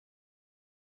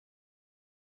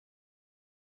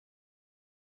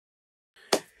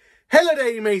Hello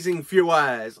there, amazing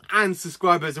viewers and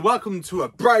subscribers, and welcome to a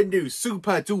brand new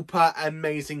super duper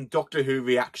amazing Doctor Who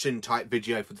reaction type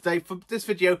video. For today, for this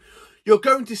video, you're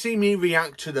going to see me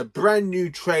react to the brand new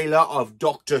trailer of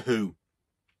Doctor Who.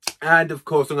 And of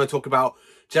course, I'm going to talk about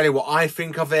generally what I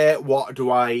think of it, what do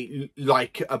I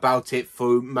like about it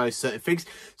for most certain things.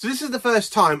 So this is the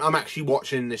first time I'm actually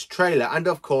watching this trailer, and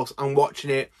of course, I'm watching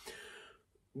it.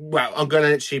 Well, I'm going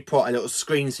to actually put a little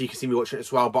screen so you can see me watching it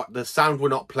as well, but the sound will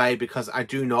not play because I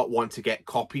do not want to get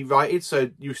copyrighted.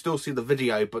 So you still see the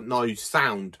video, but no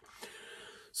sound.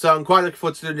 So I'm quite looking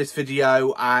forward to doing this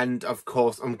video, and of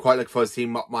course, I'm quite looking forward to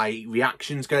seeing what my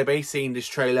reaction's going to be, seeing this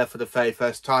trailer for the very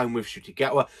first time with Ncuti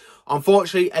Gatwa.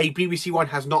 Unfortunately, a BBC one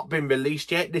has not been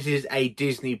released yet. This is a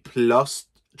Disney Plus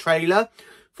trailer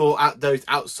for those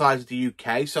outside of the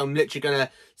UK. So I'm literally going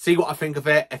to see what I think of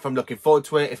it, if I'm looking forward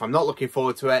to it, if I'm not looking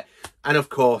forward to it. And of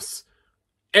course,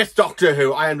 it's Doctor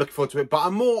Who. I am looking forward to it, but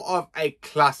I'm more of a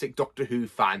classic Doctor Who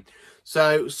fan.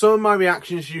 So some of my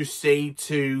reactions you see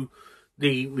to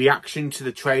the reaction to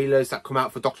the trailers that come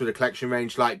out for Doctor Who The Collection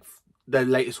range, like the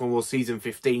latest one was season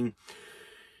 15.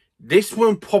 This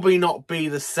one probably not be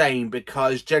the same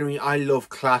because generally I love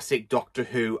classic Doctor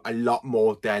Who a lot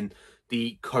more than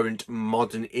the current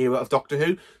modern era of Doctor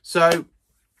Who. So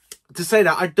to say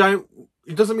that,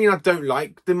 it doesn't mean I don't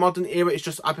like the modern era. It's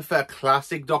just I prefer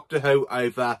classic Doctor Who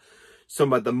over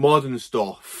some of the modern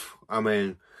stuff. I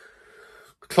mean,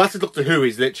 classic Doctor Who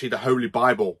is literally the Holy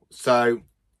Bible. So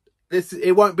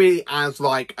it won't be as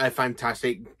like a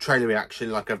fantastic trailer reaction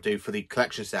like I do for the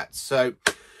collection sets. So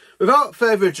without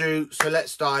further ado, so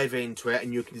let's dive into it,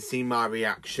 and you can see my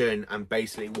reaction and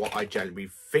basically what I generally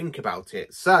think about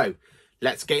it. So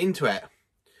let's get into it.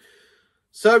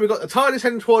 So we've got the TARDIS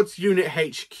heading towards Unit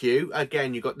HQ.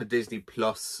 Again, you've got the Disney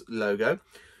Plus logo.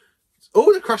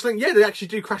 Oh, the crash land. Yeah, they actually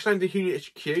do crash land at Unit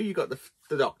HQ. You've got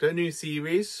the Doctor, new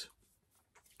series.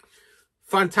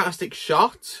 Fantastic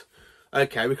shot.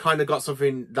 Okay, we kind of got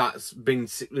something that's been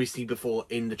recently before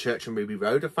in the Church on Ruby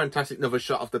Road. A fantastic another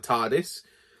shot of the TARDIS.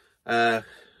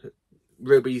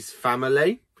 Ruby's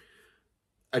family.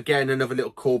 Again, another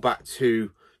little callback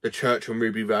to the Church on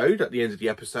Ruby Road at the end of the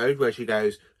episode where she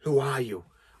goes, "Who are you?"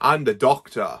 "I'm the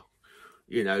Doctor."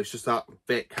 You know, it's just that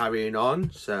bit carrying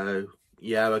on. So,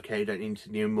 yeah, okay, don't need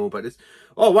to know more about this.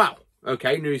 Oh, wow.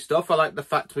 Okay, new stuff. I like the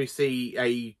fact we see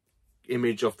a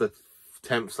image of the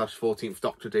 10th/14th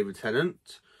Doctor, David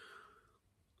Tennant.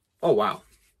 Oh, wow.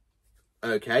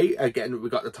 Okay, again, we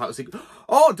got the title sequence.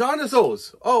 Oh,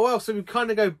 dinosaurs! Oh, well, so we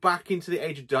kind of go back into the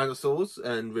age of dinosaurs,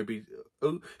 and Ruby...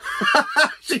 Oh,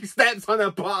 she steps on a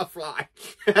butterfly.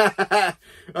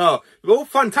 Oh,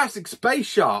 fantastic space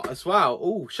shot as well.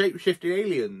 Oh, shape-shifting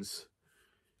aliens.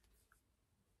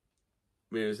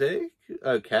 Music.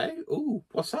 Okay. Oh,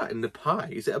 what's that in the pie?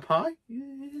 Is it a pie?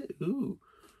 Yeah. Ooh.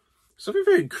 Something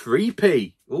very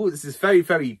creepy. Oh, this is very,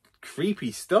 very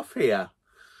creepy stuff here.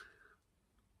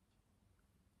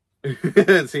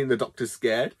 Seeing the Doctor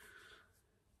scared.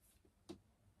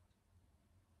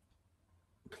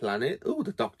 Planet. Oh,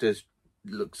 the Doctor's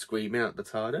look screaming at the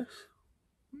TARDIS.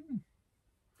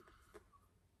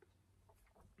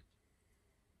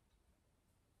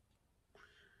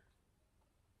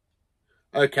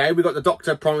 Okay, we got the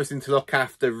Doctor promising to look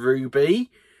after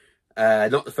Ruby.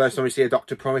 Not the first time we see a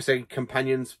Doctor promise a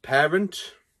companion's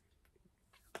parent.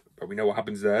 But we know what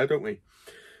happens there, don't we?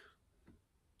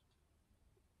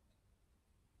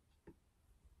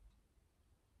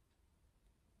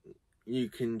 You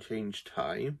can change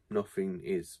time. Nothing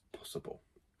is possible.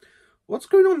 What's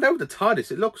going on there with the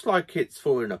TARDIS? It looks like it's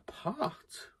falling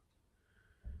apart.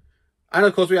 And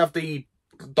of course we have the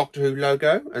Doctor Who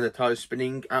logo and the TARDIS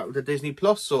spinning out of the Disney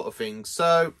Plus sort of thing.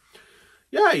 So,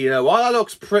 yeah, you know what? That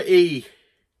looks pretty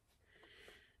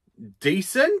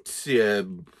decent. Yeah,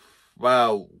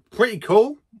 well, pretty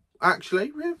cool,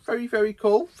 actually. Yeah, very, very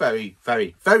cool. Very,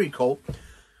 very, very cool.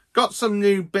 Got some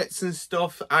new bits and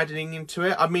stuff adding into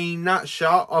it. I mean, that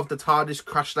shot of the TARDIS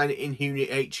crash landing in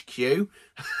Unit HQ.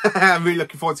 I'm really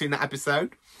looking forward to seeing that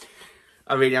episode.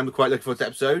 I really am quite looking forward to the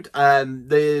episode.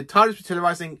 The TARDIS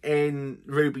materialising in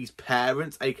Ruby's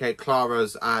parents, aka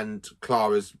Clara's and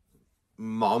Clara's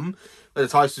mom. But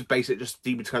the TARDIS is basically just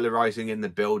dematerialising in the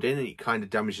building, and it kind of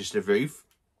damages the roof.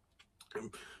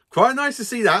 Quite nice to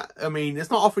see that. I mean,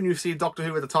 it's not often you see a Doctor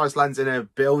Who where the TARDIS lands in a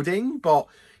building, but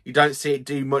you don't see it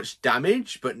do much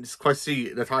damage. But it's quite to see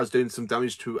the TARDIS doing some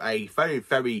damage to a very,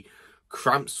 very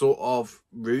cramped sort of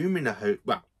room in a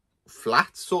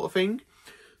flat sort of thing.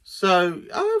 So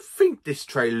I think this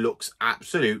trailer looks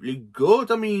absolutely good.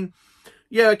 I mean,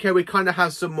 yeah, okay, we kind of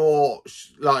have some more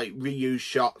like reused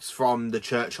shots from the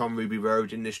church on Ruby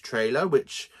Road in this trailer,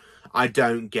 which I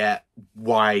don't get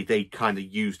why they kind of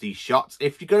use these shots.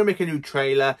 If you're going to make a new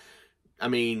trailer, I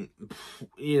mean,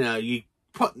 you know, you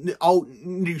put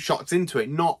new shots into it,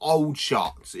 not old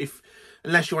shots,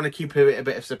 unless you want to keep it a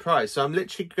bit of surprise. So I'm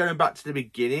literally going back to the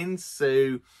beginning.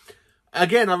 So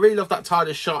again, I really love that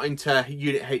TARDIS shot into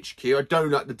Unit HQ. I don't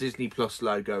like the Disney Plus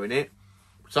logo in it.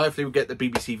 So hopefully we'll get the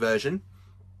BBC version.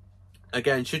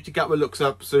 Again, Ncuti Gatwa looks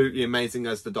absolutely amazing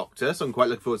as the Doctor, so I'm quite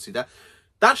looking forward to see that.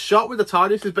 That shot with the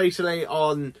TARDIS is basically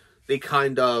on the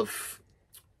kind of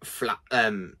flat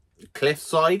cliff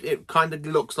side. It kind of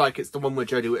looks like it's the one where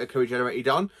Jodie Whittaker regenerated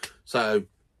on. So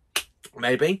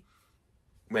maybe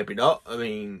not. I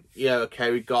mean, yeah,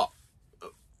 okay, we got,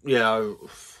 you know,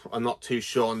 I'm not too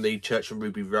sure on the Church on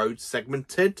Ruby Road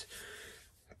segmented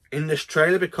in this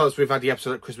trailer, because we've had the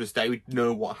episode at Christmas Day. We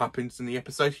know what happens in the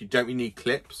episode. You don't really need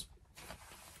clips.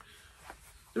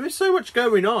 There is so much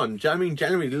going on. I mean,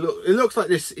 generally, it looks like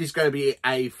this is going to be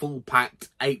a full-packed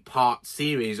 8-part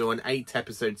series or an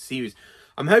 8-episode series.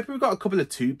 I'm hoping we've got a couple of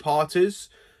 2-parters.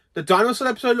 The dinosaur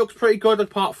episode looks pretty good,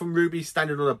 apart from Ruby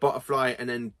standing on a butterfly and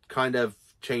then kind of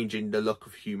changing the look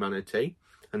of humanity.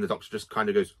 And the Doctor just kind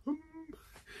of goes,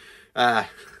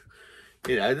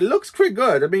 you know, it looks pretty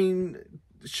good. I mean,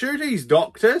 Ncuti's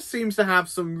Doctor seems to have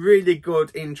some really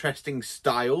good, interesting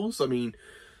styles. I mean,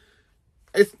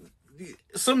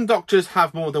 some Doctors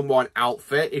have more than one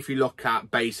outfit. If you look at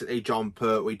basically Jon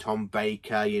Pertwee, Tom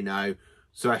Baker, you know,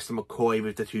 Sylvester McCoy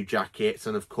with the 2 jackets,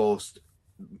 and of course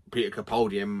Peter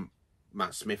Capaldi and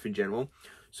Matt Smith in general.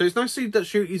 So it's nice to see that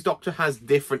Ncuti's Doctor has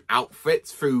different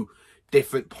outfits through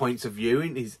different points of view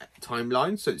in his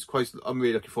timeline. So it's quite, I'm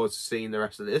really looking forward to seeing the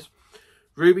rest of this.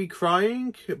 Ruby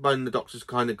crying when the Doctor's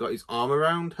kind of got his arm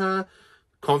around her,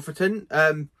 comforting.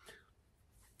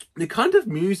 The kind of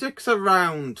music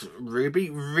around Ruby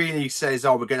really says,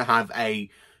 oh, we're going to have a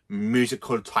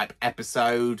musical type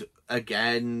episode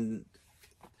again.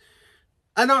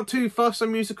 I'm not too fussed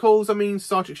on musicals. I mean,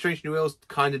 Star Trek Strange New Worlds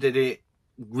kind of did it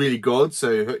really good,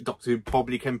 so Doctor Who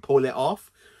probably can pull it off.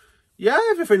 Yeah,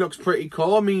 everything looks pretty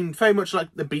cool. I mean, very much like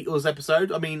the Beatles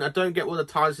episode. I mean, I don't get why the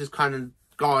TARDIS has kind of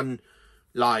gone,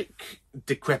 like,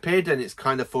 decrepit and it's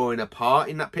kind of falling apart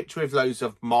in that picture with loads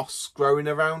of moss growing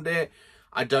around it.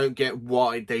 I don't get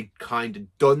why they kind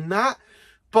of done that,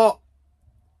 but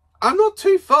I'm not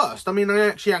too fussed. I mean, I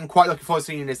actually am quite looking forward to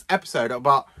seeing this episode,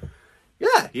 but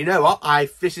yeah, you know what?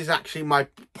 This is actually my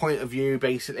point of view,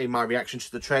 basically my reaction to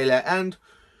the trailer. And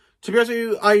to be honest with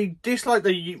you, I dislike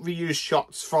the reused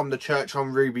shots from the Church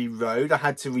on Ruby Road. I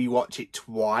had to rewatch it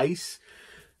twice.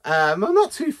 I'm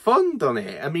not too fond on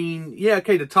it. I mean, yeah,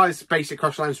 okay, the TARDIS basically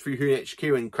crash lands through HQ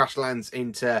and crash lands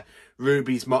into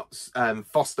Ruby's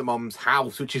foster mom's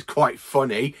house, which is quite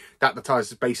funny that the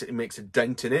TARDIS basically makes a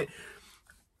dent in it,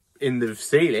 in the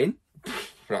ceiling.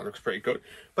 That looks pretty good.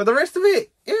 But the rest of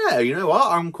it, yeah, you know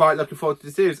what? I'm quite looking forward to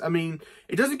the series. I mean,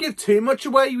 it doesn't give too much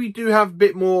away. We do have a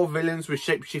bit more villains with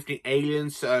shape-shifting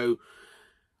aliens, so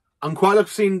I'm quite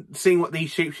looking to seeing what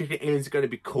these shape-shifting aliens are going to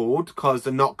be called, because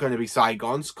they're not going to be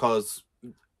Cygons, because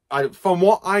from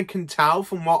what I can tell,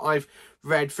 from what I've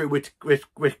read through with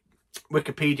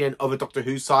Wikipedia and other Doctor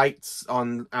Who sites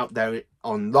out there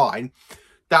online,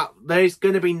 that there's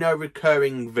going to be no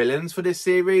recurring villains for this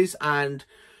series. And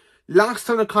last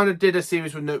time I kind of did a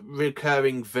series with no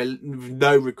recurring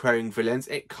villains,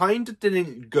 it kind of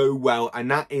didn't go well,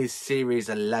 and that is series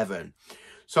 11.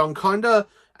 So I'm kind of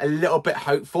a little bit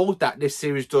hopeful that this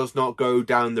series does not go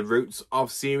down the routes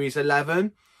of series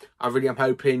 11. I really am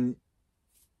hoping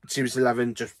series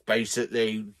 11 just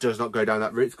basically does not go down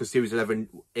that route, because series 11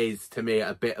 is, to me,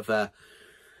 a bit of a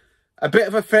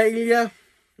failure,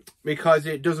 because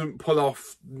it doesn't pull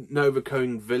off no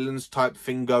recurring villains type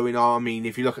thing going on. I mean,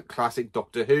 if you look at classic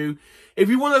Doctor Who, if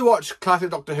you want to watch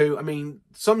classic Doctor Who, I mean,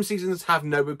 some seasons have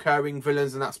no recurring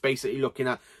villains, and that's basically looking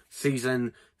at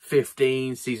season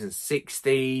 15, season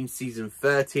 16, season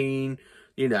 13,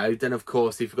 you know. Then, of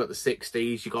course, if you've got the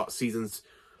 60s, you've got seasons,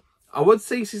 I would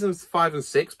say seasons 5 and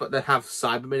 6, but they have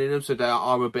Cybermen in them, so they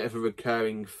are a bit of a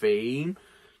recurring theme.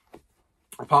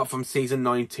 Apart from season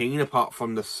 19, apart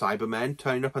from the Cybermen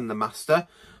turning up and the Master.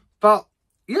 But,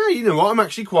 yeah, you know what? I'm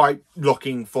actually quite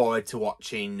looking forward to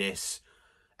watching this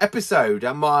episode.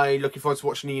 Am I looking forward to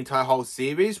watching the entire whole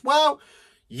series? Well,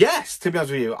 yes, to be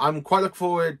honest with you. I'm quite looking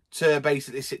forward to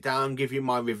basically sit down and give you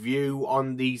my review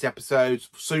on these episodes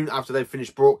soon after they've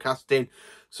finished broadcasting,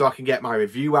 so I can get my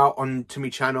review out onto my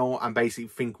channel and basically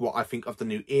think what I think of the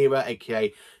new era,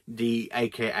 aka the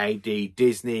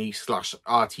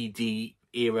Disney/RTD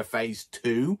era phase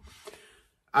 2.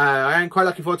 I am quite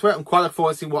looking forward to it. I'm quite looking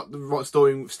forward to seeing what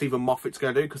story Stephen Moffat's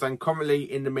going to do, because I'm currently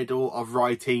in the middle of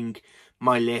writing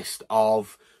my list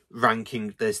of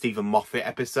ranking the Stephen Moffat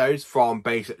episodes from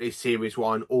basically series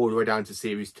 1 all the way down to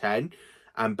series 10.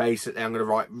 And basically I'm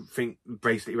going to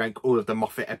basically rank all of the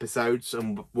Moffat episodes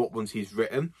and what ones he's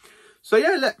written. So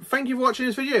yeah, thank you for watching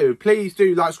this video. Please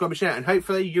do like, subscribe and share, and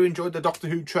hopefully you enjoyed the Doctor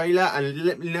Who trailer, and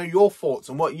let me know your thoughts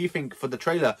on what you think for the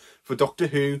trailer for Doctor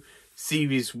Who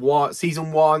Season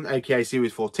 1, aka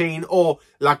Series 14, or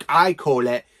like I call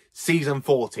it, Season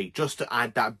 40, just to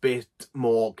add that bit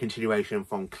more continuation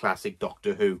from classic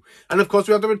Doctor Who. And of course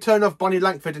we have the return of Bonnie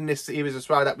Langford in this series as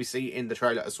well, that we see in the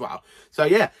trailer as well. So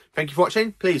yeah, thank you for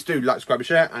watching. Please do like, subscribe and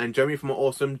share, and join me for more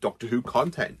awesome Doctor Who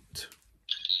content.